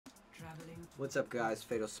What's up guys,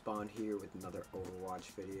 Fatal Spawn here with another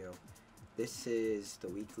Overwatch video. This is the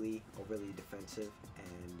weekly Overly Defensive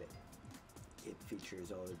and it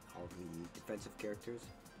features all the defensive characters.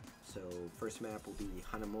 So first map will be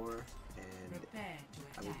Hanamura and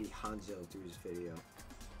I will be Hanzo through this video.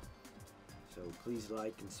 So please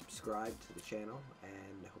like and subscribe to the channel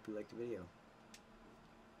and I hope you like the video.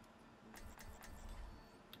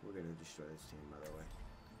 We're gonna destroy this team, by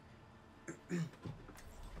the way.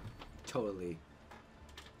 Totally.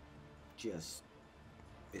 Just,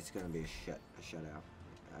 it's gonna be a shutout.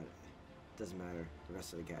 Doesn't matter. The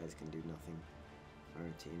rest of the guys can do nothing on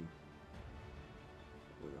our team.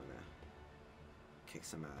 We're gonna kick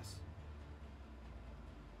some ass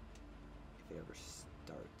if it ever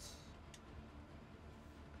starts.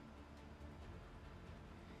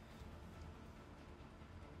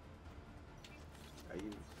 Are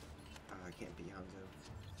you? I can't be Hanzo.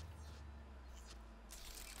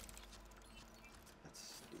 That's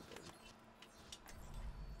stupid.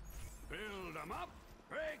 Build them up,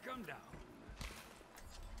 break them down.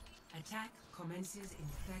 Attack commences in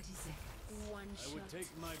 30 seconds. One shot. I would take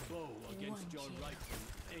my bow against your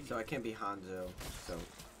rifle. So I can't be Hanzo, so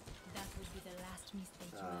That would be the last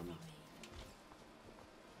mistake you ever made.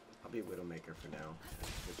 I'll be Widowmaker for now.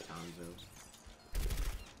 With Hanzo.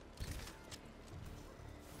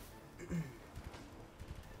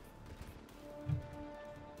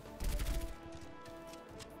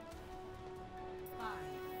 5,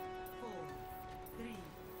 4, 3,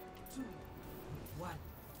 2, 1.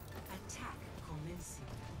 Attack commencing.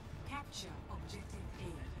 Capture objective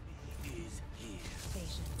A. Is here.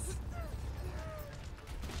 Patience.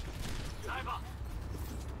 Dive up.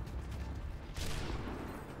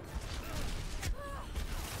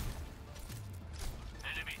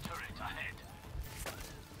 Enemy turret ahead.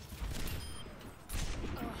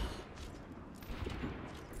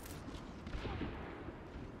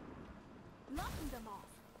 Knocking them off.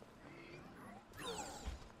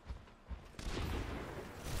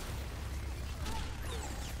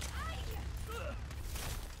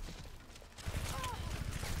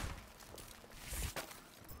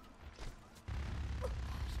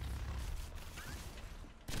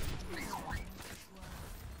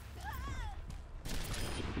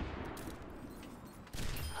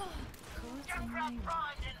 Junkrat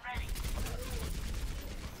primed and ready.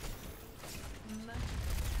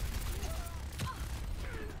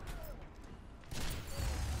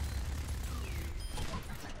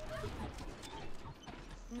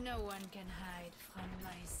 No one can hide from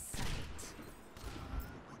my sight.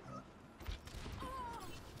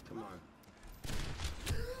 Come on.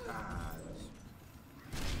 Ah,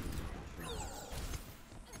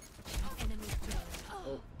 Enemy killed.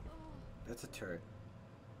 oh, that's a turret.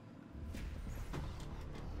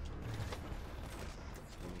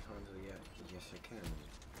 Can we Hanzo yet? Yes, I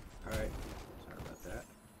can. Alright, sorry about that.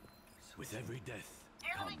 With every death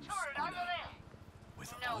Enemy comes turret honor. over there.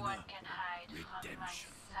 With No honor, one can hide from my redemption.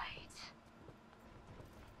 sight.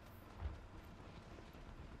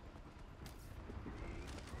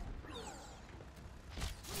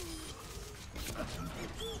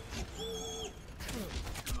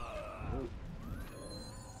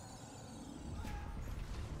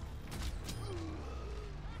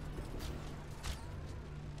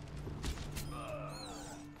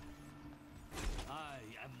 I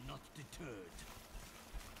am not deterred.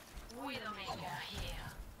 Widowmaker here.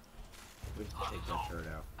 We can take that turret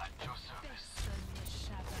out. At your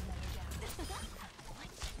service.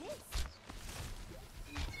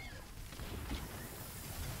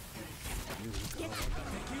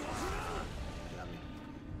 Got me.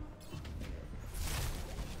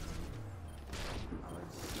 Oh,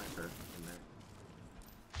 it's a sniper in there.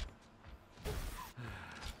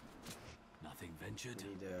 Nothing ventured, We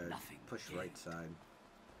need to nothing push gained. right side.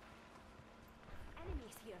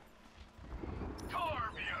 Enemies here.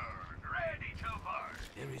 Torbjörn, ready to burn.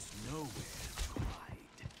 There is nowhere to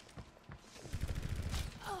hide.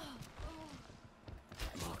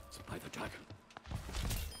 Marked by the dragon.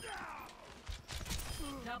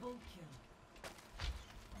 Double kill.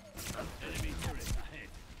 Enemy turret ahead.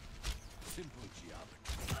 Simple job.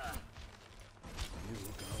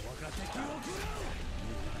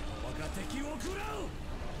 You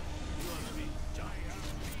are me, giant.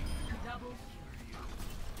 Double kill.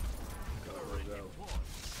 Go, go, go.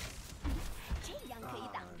 这样可以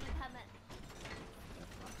挡住他们。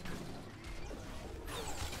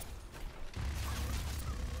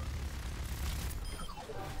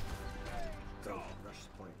 Go, rush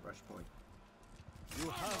point, rush point. You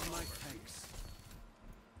have my thanks.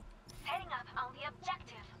 Setting up on the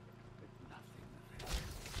objective. Nothing.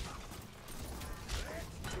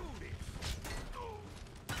 Let's do this.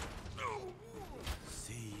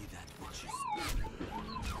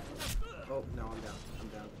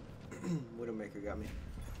 Widowmaker got me.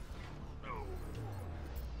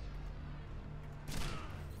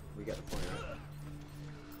 We got the point, right?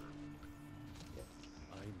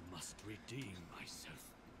 I must redeem myself.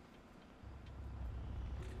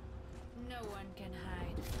 No one can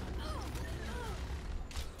hide from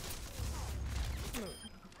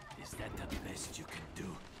Is that the best you can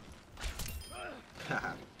do?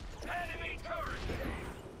 Haha. Enemy turret!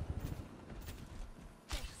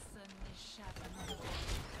 personne n'échappe à mon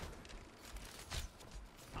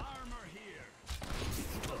Armor here.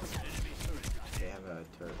 Enemy turret. They have a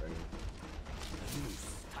turret ready. Loose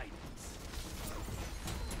titans.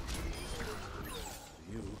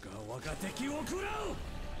 Yuga wagateki wo kurau!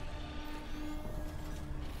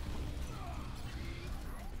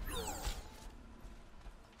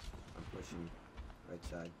 I'm pushing right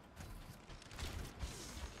side.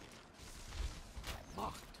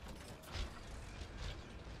 Marked.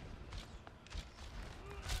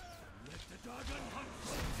 Let the dragon hunt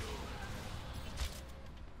for you.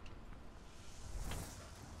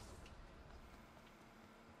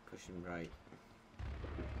 Pushing right.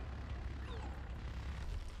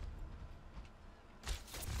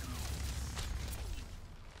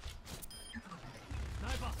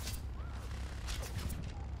 Sniper.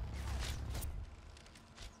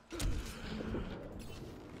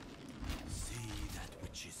 See that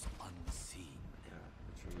which is unseen. Yeah,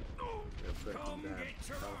 retreat. Real quick and Come grab. get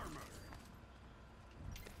your Oh, armor.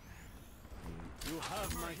 You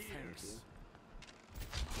have my thank thanks. you.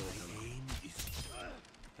 My aim is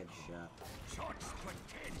Headshot. shots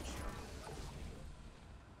potential.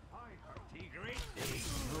 I heard the great thing.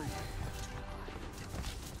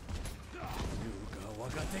 Yuga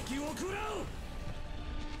wagateki wo kurau!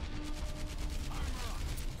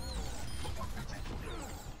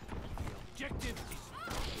 The objective is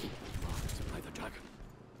marked by the dragon.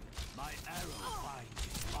 My arrow finds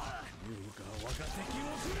its mark. Yuga wagateki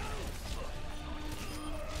wo kurau!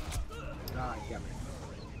 Ah, he got me.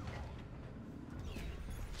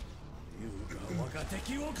 Yuga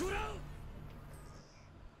wagateki wo kurau!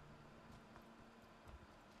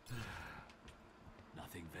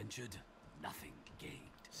 Nothing ventured, nothing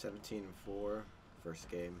gained. 17-4, first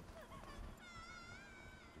game.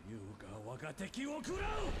 Yuga wagateki wo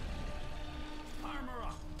kurau! Armor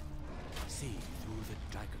up! See through the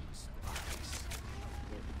dragon's eyes.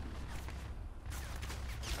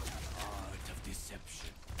 Art of deception.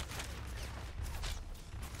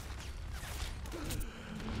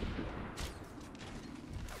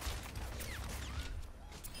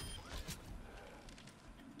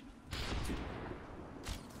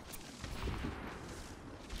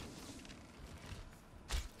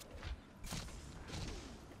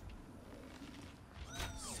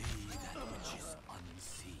 See that which is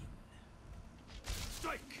unseen.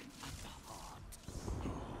 Strike at the heart.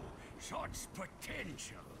 Shots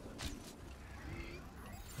potential.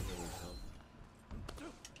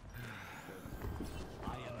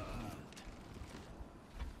 I am healed.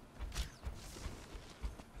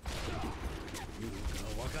 Yuga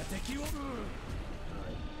wagateki wo.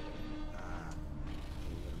 Alright. Ah.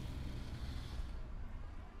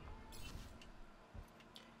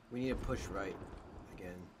 We need to push right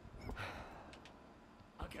again.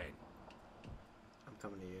 Again. I'm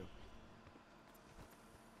coming to you.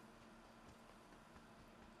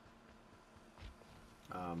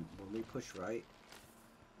 When we push right,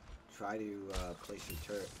 try to place your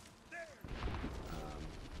turret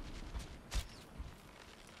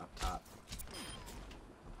up top.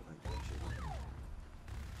 Like that shit.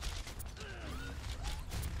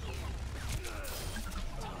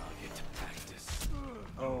 Target practice.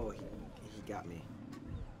 Oh, he got me.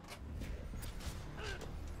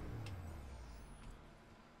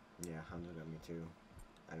 Yeah, hanzo got me too.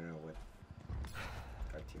 I don't know what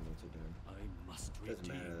our teammates are doing. I must Doesn't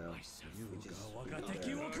matter, redeem though. myself. We just- Yuga we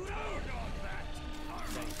wagateki got wo there. kurau!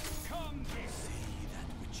 Come get. See that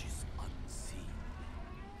which is unseen.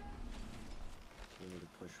 We need to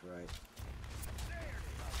push right.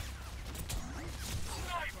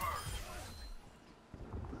 Sniper!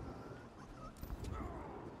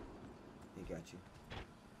 He got you.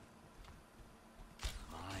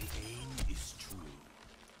 My aim is true.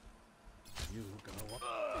 Yuga wa.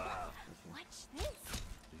 Watch this.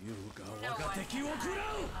 Yuga No one wagateki wo can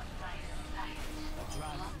kurau! hide from my sight. The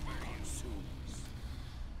dragon consumes.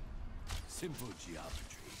 Simple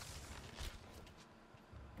geometry.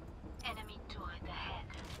 Enemy turret ahead.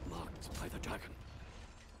 Marked by the dragon.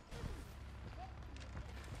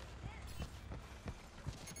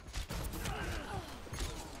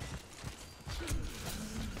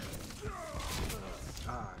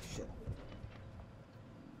 Ah, shit.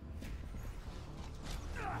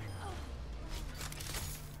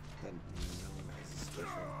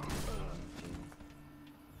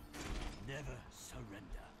 never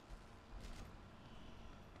surrender.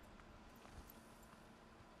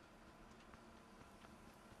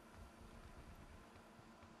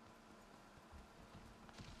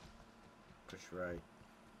 Push right.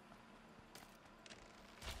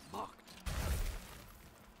 Marked.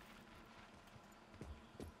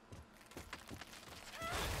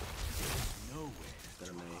 Nowhere Got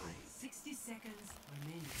a to man. hide. 60 seconds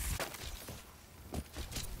remaining.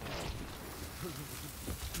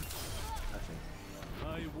 Touching.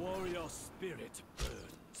 My warrior spirit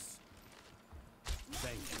burns.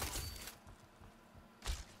 Thank you.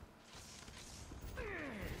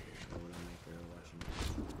 Oh, what I make her watching.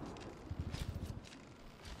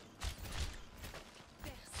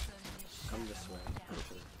 Come this way.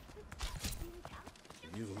 Actually.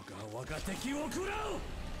 優が我が敵を食らう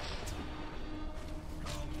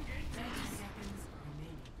 30 seconds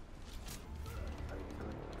remaining. Are you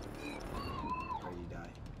coming? Or you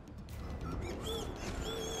die.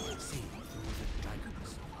 See through the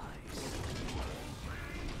dragon's eyes.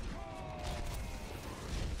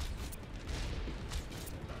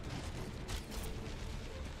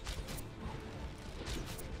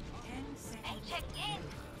 Check in.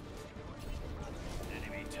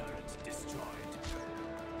 Enemy turret destroyed.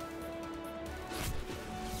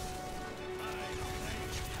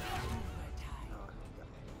 Oh, you got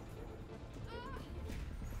me.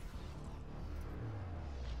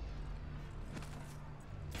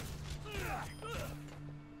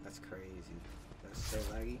 That's crazy. That's so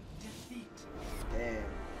laggy. Defeat. Damn.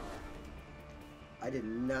 I did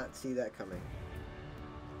not see that coming.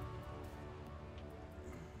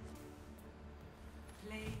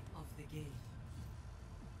 Play of the game.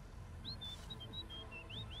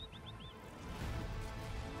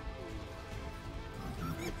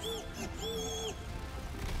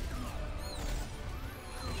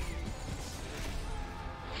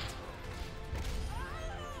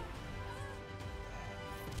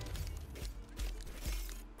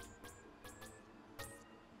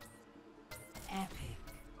 Epic.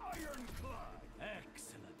 Ironclad.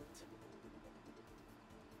 Excellent.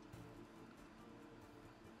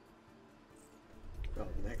 Well,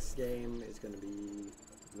 the next game is going to be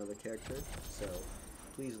another character, so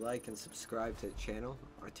please like and subscribe to the channel.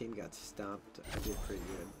 Our team got stomped. I did pretty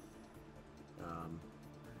good.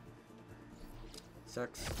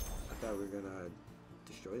 Sucks. I thought we were going to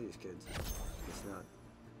destroy these kids. Guess not.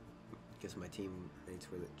 Guess my teammates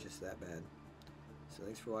were just that bad. So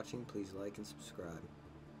thanks for watching. Please like and subscribe.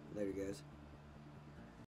 Later, guys.